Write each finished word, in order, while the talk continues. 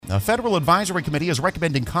A federal advisory committee is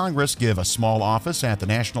recommending Congress give a small office at the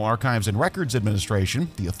National Archives and Records Administration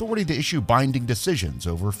the authority to issue binding decisions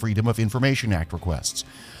over Freedom of Information Act requests.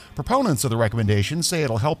 Proponents of the recommendation say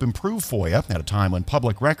it'll help improve FOIA at a time when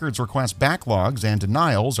public records request backlogs and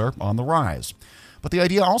denials are on the rise. But the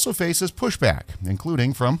idea also faces pushback,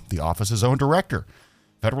 including from the office's own director.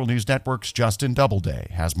 Federal News Network's Justin Doubleday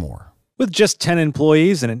has more. With just 10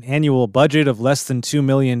 employees and an annual budget of less than $2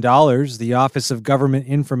 million, the Office of Government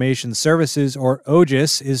Information Services, or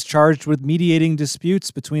OGIS, is charged with mediating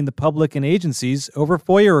disputes between the public and agencies over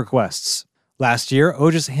FOIA requests. Last year,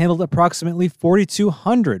 OGIS handled approximately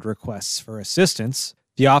 4,200 requests for assistance.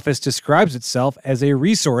 The office describes itself as a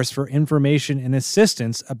resource for information and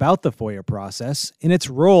assistance about the FOIA process in its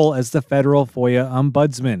role as the federal FOIA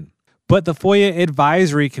ombudsman. But the FOIA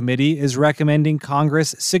Advisory Committee is recommending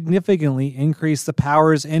Congress significantly increase the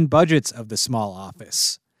powers and budgets of the small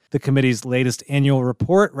office. The committee's latest annual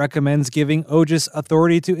report recommends giving OGIS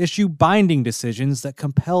authority to issue binding decisions that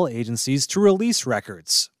compel agencies to release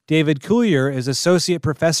records. David Coulier is associate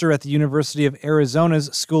professor at the University of Arizona's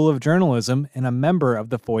School of Journalism and a member of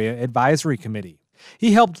the FOIA Advisory Committee.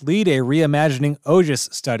 He helped lead a Reimagining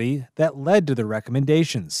OGIS study that led to the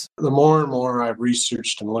recommendations. The more and more I've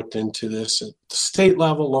researched and looked into this at the state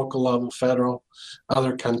level, local level, federal,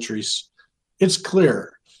 other countries, it's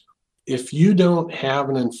clear. If you don't have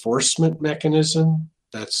an enforcement mechanism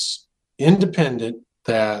that's independent,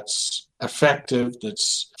 that's effective,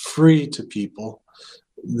 that's free to people,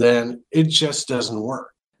 then it just doesn't work.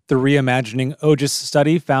 The Reimagining OGIS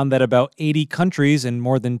study found that about 80 countries and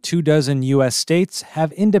more than 24 U.S. states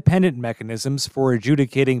have independent mechanisms for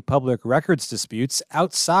adjudicating public records disputes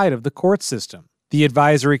outside of the court system. The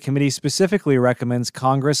advisory committee specifically recommends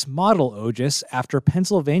Congress model OGIS after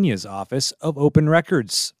Pennsylvania's Office of Open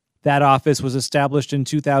Records. That office was established in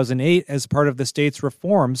 2008 as part of the state's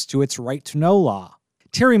reforms to its right-to-know law.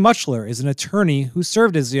 Terry Muchler is an attorney who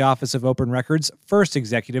served as the Office of Open Records' first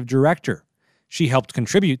executive director. She helped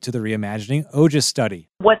contribute to the Reimagining OGIS study.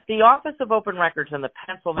 What the Office of Open Records and the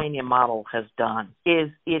Pennsylvania model has done is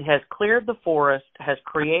it has cleared the forest, has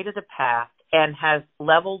created a path, and has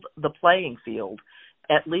leveled the playing field,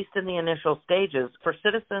 at least in the initial stages, for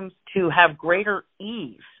citizens to have greater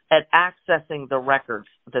ease at accessing the records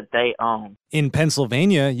that they own. In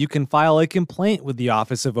Pennsylvania, you can file a complaint with the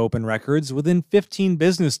Office of Open Records within 15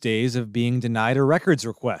 business days of being denied a records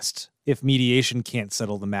request. If mediation can't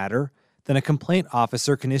settle the matter, then a complaint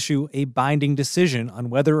officer can issue a binding decision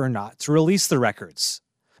on whether or not to release the records.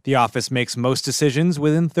 The office makes most decisions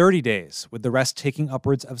within 30 days, with the rest taking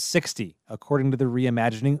upwards of 60, according to the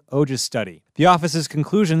Reimagining OGIS study. The office's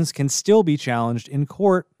conclusions can still be challenged in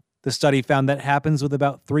court. The study found that happens with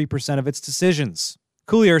about 3% of its decisions.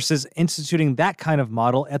 Coulier says instituting that kind of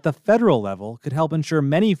model at the federal level could help ensure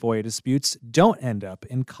many FOIA disputes don't end up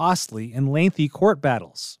in costly and lengthy court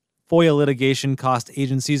battles. FOIA litigation cost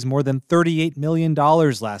agencies more than $38 million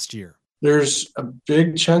last year. There's a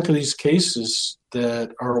big chunk of these cases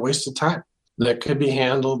that are a waste of time that could be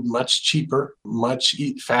handled much cheaper, much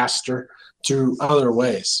faster through other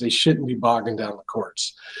ways. They shouldn't be bogging down the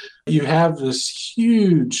courts. You have this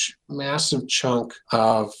huge, massive chunk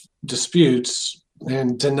of disputes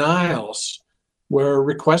and denials where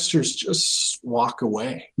requesters just walk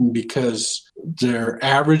away because they're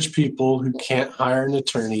average people who can't hire an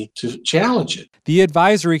attorney to challenge it. The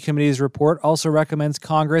advisory committee's report also recommends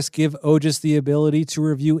Congress give OGIS the ability to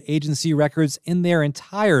review agency records in their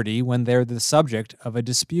entirety when they're the subject of a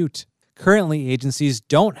dispute. Currently, agencies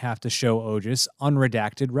don't have to show OGIS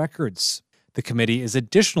unredacted records. The committee is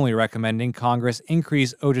additionally recommending Congress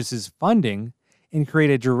increase OGIS's funding and create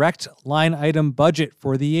a direct line-item budget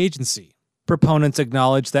for the agency. Proponents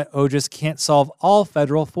acknowledge that OGIS can't solve all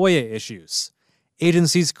federal FOIA issues.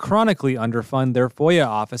 Agencies chronically underfund their FOIA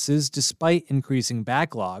offices despite increasing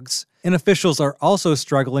backlogs, and officials are also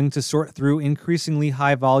struggling to sort through increasingly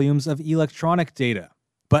high volumes of electronic data.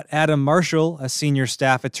 But Adam Marshall, a senior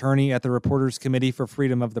staff attorney at the Reporters Committee for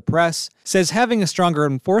Freedom of the Press, says having a stronger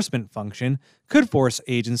enforcement function could force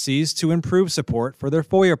agencies to improve support for their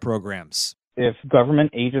FOIA programs. If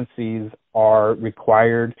government agencies are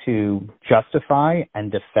required to justify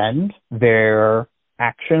and defend their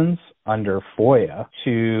actions under FOIA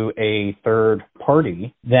to a third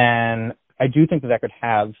party, then I do think that could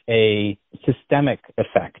have a systemic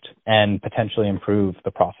effect and potentially improve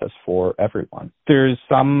the process for everyone. There's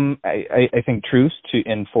some, I think, truth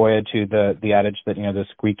in FOIA to the adage that, the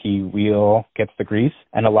squeaky wheel gets the grease.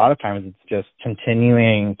 And a lot of times it's just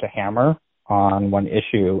continuing to hammer on one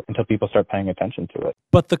issue until people start paying attention to it.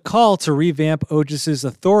 But the call to revamp OGIS's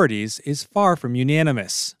authorities is far from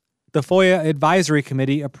unanimous. The FOIA Advisory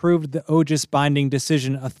Committee approved the OGIS Binding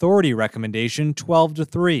Decision Authority recommendation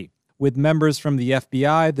 12-3, with members from the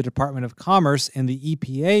FBI, the Department of Commerce, and the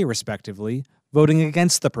EPA, respectively, voting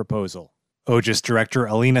against the proposal. OGIS Director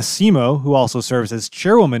Alina Simo, who also serves as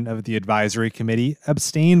chairwoman of the advisory committee,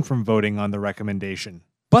 abstained from voting on the recommendation.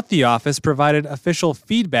 But the office provided official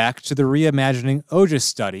feedback to the Reimagining OGIS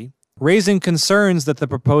study, raising concerns that the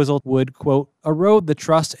proposal would, quote, erode the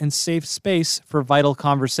trust and safe space for vital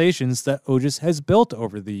conversations that OGIS has built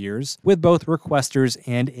over the years with both requesters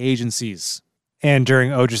and agencies. And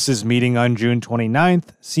during OGIS's meeting on June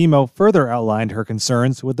 29th, Simo further outlined her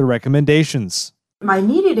concerns with the recommendations. My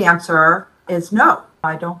immediate answer is no.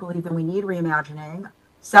 I don't believe that we need reimagining.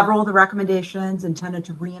 Several of the recommendations intended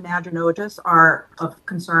to reimagine OGIS are of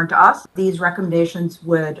concern to us. These recommendations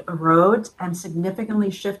would erode and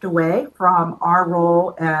significantly shift away from our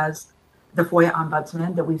role as the FOIA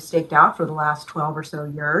ombudsman that we've staked out for the last 12 or so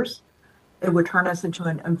years. It would turn us into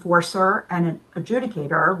an enforcer and an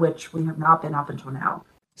adjudicator, which we have not been up until now.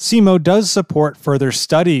 Simo does support further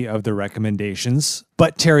study of the recommendations,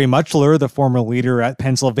 but Terry Mutchler, the former leader at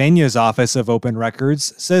Pennsylvania's Office of Open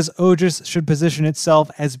Records, says OGIS should position itself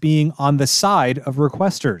as being on the side of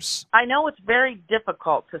requesters. I know it's very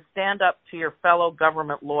difficult to stand up to your fellow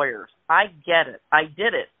government lawyers. I get it. I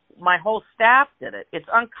did it. My whole staff did it. It's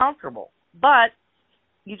uncomfortable. But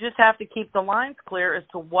you just have to keep the lines clear as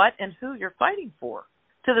to what and who you're fighting for.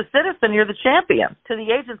 To the citizen, you're the champion. To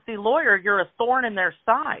the agency lawyer, you're a thorn in their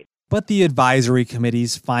side. But the advisory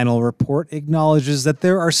committee's final report acknowledges that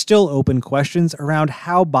there are still open questions around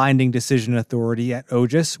how binding decision authority at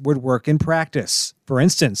OGIS would work in practice. For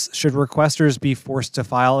instance, should requesters be forced to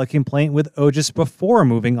file a complaint with OGIS before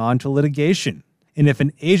moving on to litigation? And if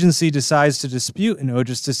an agency decides to dispute an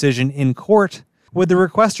OGIS decision in court, would the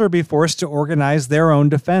requester be forced to organize their own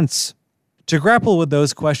defense? To grapple with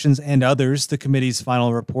those questions and others, the committee's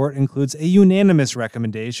final report includes a unanimous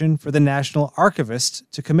recommendation for the National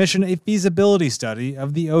Archivist to commission a feasibility study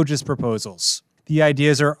of the OGIS proposals. The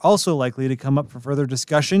ideas are also likely to come up for further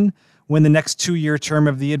discussion when the next 2-year term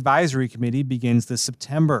of the advisory committee begins this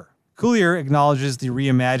September. Coulier acknowledges the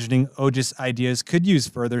Reimagining OGIS ideas could use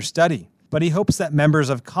further study, but he hopes that members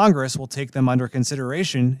of Congress will take them under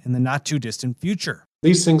consideration in the not-too-distant future.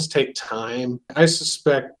 These things take time. I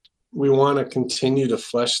suspect we want to continue to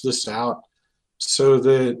flesh this out so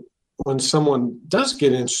that when someone does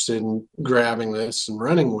get interested in grabbing this and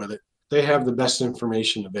running with it, they have the best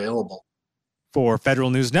information available. For Federal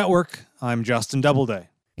News Network, I'm Justin Doubleday.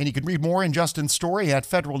 And you can read more in Justin's story at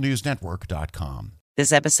federalnewsnetwork.com.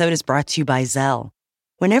 This episode is brought to you by Zelle.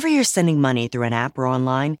 Whenever you're sending money through an app or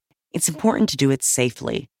online, it's important to do it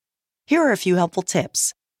safely. Here are a few helpful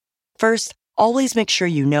tips. First, always make sure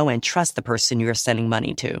you know and trust the person you are sending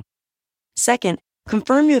money to. Second,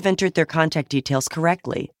 confirm you have entered their contact details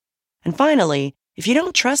correctly. And finally, if you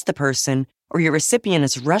don't trust the person or your recipient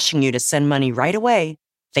is rushing you to send money right away,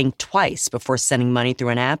 think twice before sending money through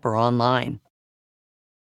an app or online.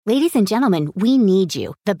 Ladies and gentlemen, we need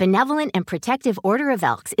you. The Benevolent and Protective Order of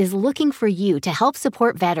Elks is looking for you to help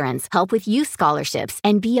support veterans, help with youth scholarships,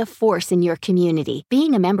 and be a force in your community.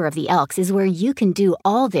 Being a member of the Elks is where you can do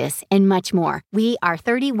all this and much more. We are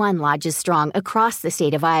 31 lodges strong across the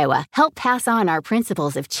state of Iowa. Help pass on our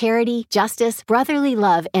principles of charity, justice, brotherly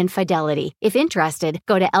love, and fidelity. If interested,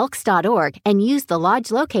 go to elks.org and use the lodge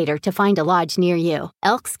locator to find a lodge near you.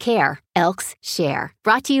 Elks Care. Elks Share.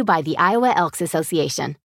 Brought to you by the Iowa Elks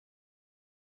Association.